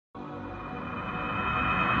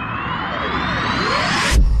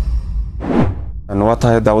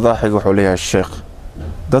واتاي داودا حيق وحو ليها الشيخ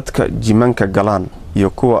dadka jimanka galaan iyo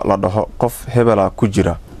kuwa la dhaho qof hebela ku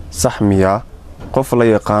jira sax miya qof la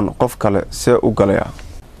yaqaan qof kale see u galaya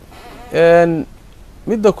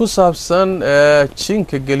midda ku saabsan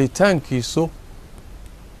jinka gelitaankiisu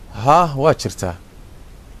waa jirtaa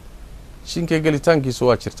jinka gelitaankiisu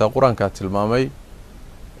waa jirtaa quraanka tilmaamay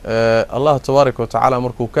Allah tabaaraka wa ta'ala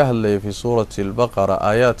markuu ka hadlay fi suurati al-baqara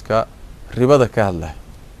aayaadka ribada ka hadlay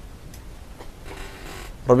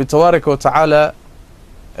rabbi tabaaraka wa ta'ala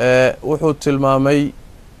wuxuu tilmaamay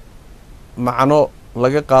macno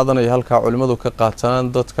laga qaadanayo halka culimadu ka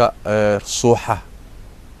qaataan dadka suuxa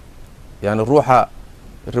yani ruuxa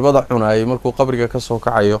ribada cunaayay markuu qabriga ka soo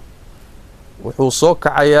kacayo wuxuu soo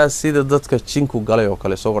kacayaa sida dadka jinku galay oo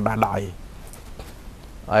kale soo dhacdhacay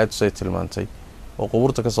aayadu say tilmaantay oo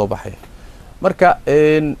quburta ka soo baxay marka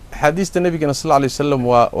xadiista nabiga sallallahu alayhi wasallam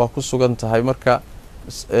waa ku sugan tahay marka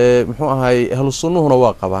muxuu ahay ahlu sunnuhuna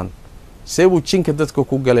waa qabaan seebu jinka dadka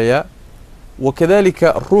ku galaya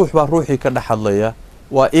wakadalika ruux baa ruuxii ka dhaxadlaya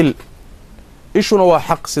waa ishuna waa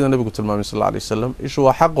xaq sida nabigu tilmaamay sallallahu alayhi wasallam ishu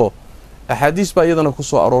waa xaqo ahadiis baa iyadana ku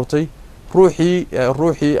soo aroortay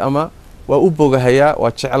ruuxii ama waa u bogahaya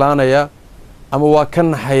waa jeclaanaya ama waa ka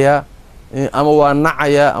naxaya ama waa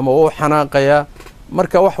nacaya ama waa xanaaqaya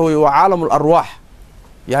marka wax weey waa caalamul arwaax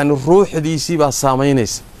yani ruuxdiisii baa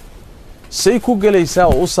saameynaysa say ku galaysaa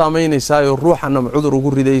oo u saameynaysaa oo ruuxana cudur ugu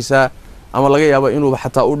ridaysaa ama laga yaabo inuu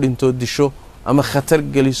xataa u dhinto disho ama khatar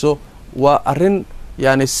geliso waa arin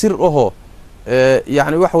yani sir oho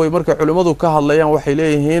yani wax weey marka culimadu ka hadlayaan waxay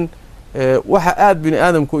leeyihiin waxa aad bini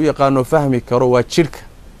aadamku u yaqaano fahmi karo waa jirka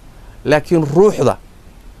laakiin ruuxda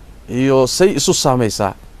iyo say isu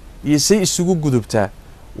saameysaa iyo say isugu gudubtaa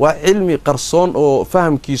waa cilmi qarsoon oo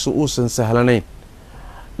fahamkiisu uusan sahlanayn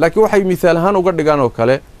laakiin waxay midaal ahaan uga dhigaan oo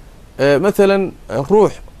kale مثلا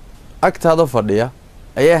روح agtaada fadhiya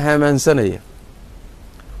ayaa hamaansanaya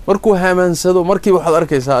markuu hamaansado markii waxaad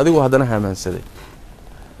arkaysaa adigu hadana hamaansaday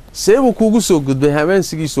seebu kuugu soo gudbay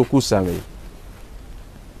hamaansigiisu ku saameeyay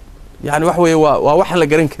yani wax weey waa wax la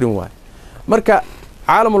garan karin waay marka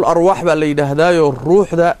caalamul arwaax baa la yiraahdaayo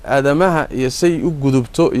ruuxda aadamaha iyo say u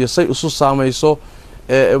gudubto iyo say isu saameyso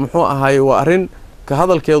muxuu ahaay waa arin ka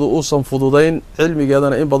hadalkeedu uu san fududeyn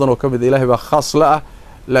cilmigeedana in badan oo kamid Ilaahay baa khaas la ah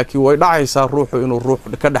laakiin way dhacaysaa ruuxu inuu ruux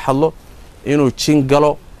ka dhaxadlo inuu jin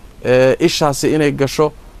galo ishaasi inay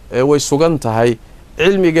gasho way sugan tahay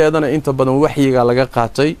cilmigeedana inta badan waxyiga laga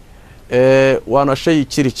qaatay waana shay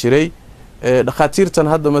jiray dhaqaatiirtan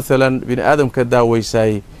hadda mesela bini aadamka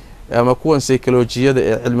daaweysay ama kuwan psychologiyada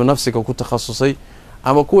ee cilmi nafsiga ku takhasusay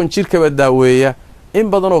ama kuwan jirkaba daaweeya in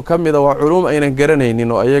badan oo kamid ah waa culum aynan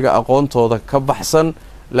garanaynin oo ayaga aqoontooda ka baxsan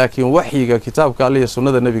laakiin waxyiga kitaabka Alle iyo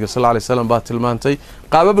sunnada nabiga sallallahu alayhi wasallam baa tilmaantay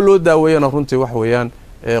qaabab loo daaweeyana runtii wax weeyaan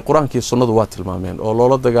quraankii sunnadu waa tilmaameen oo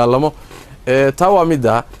loola dagaalamo taa waa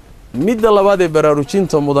midda labaad ee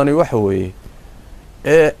baraarujinta mudani waxa weeye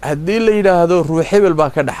haddii la yiraahdo ruux hebel baa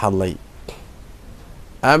ka dhaxadlay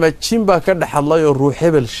ama jin baa ka dhaxadlay oo ruux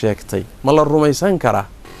hebel sheegtay ma la rumaysan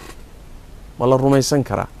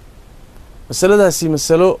karaa masaladaasi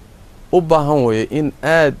masalo u baahan weeye in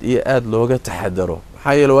aad iyo aad looga taxadaro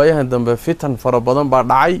maxaa waayahan dambe fitan fara badan baa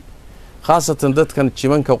dhacay khaasatan dadkan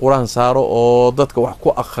jimanka quraan saaro oo dadka wax ku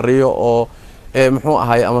akhriyo oo muxuu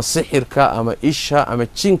ahaay ama sixirka ama isha ama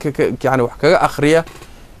jinka yani wax kaga akhriya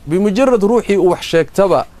bimujarrad ruuxii uu wax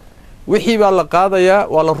sheegtaba wixii baa la qaadayaa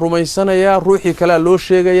waa la rumaysanayaa ruuxii kale loo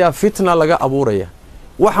sheegayaa fitna laga abuuraya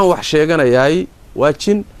waxaan wax sheeganayaay waa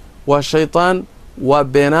jin waa shaytaan waa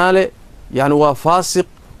beenaale yani waa faasiq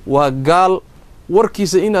waa gaal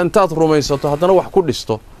warkiisa in antaad rumaysato haddana wax ku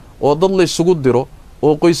dhisto oo dad la isugu diro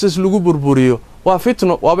oo qoysas lagu burburiyo waa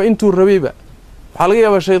fitno waaba intuu rabayba waxa laga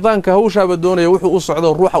yaabaa shaytaanka hawshaaba doonaya wuxuu u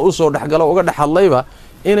socdo ruuxa u soo dhaxgalo uga dhaxadlayba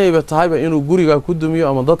inayba tahayba inuu guriga ku dumiyo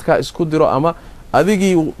ama dadka isku diro ama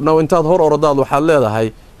adigii intaad hor oradaad waxaad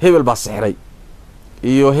leedahay hebel baa sixray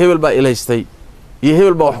iyo hebel baa ilaystay iyo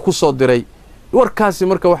hebel baa wax ku soo diray warkaasi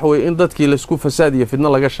marka wax weey in dadkii la isku fasaad iyo fidna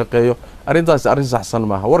laga shaqeeyo arintaas arin saxsan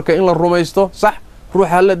maaha warka in la rumaysto sax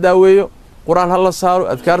ruuxa la daaweeyo quraan hala saaro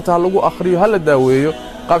adkaarta lagu akhriyo hala daaweeyo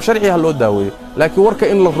qaab sharci ah loo daaweeyo laakiin warka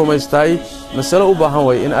in la rumaystay mas'ala u baahan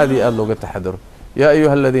way in aad iyo aad looga taxadaro ya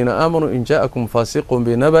ayuha alladheena aamanu in ja'akum fasiqun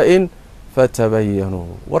binaba'in fatabayyanu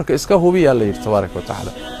warka iska hubiya la yiri tabaaraka wa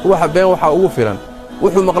ta'ala ruuxa been waxa ugu filan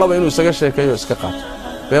wuxuu maqlaba inuu isaga sheekeeyo iska qaato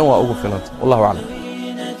been waa ugu filan wallahu a'lam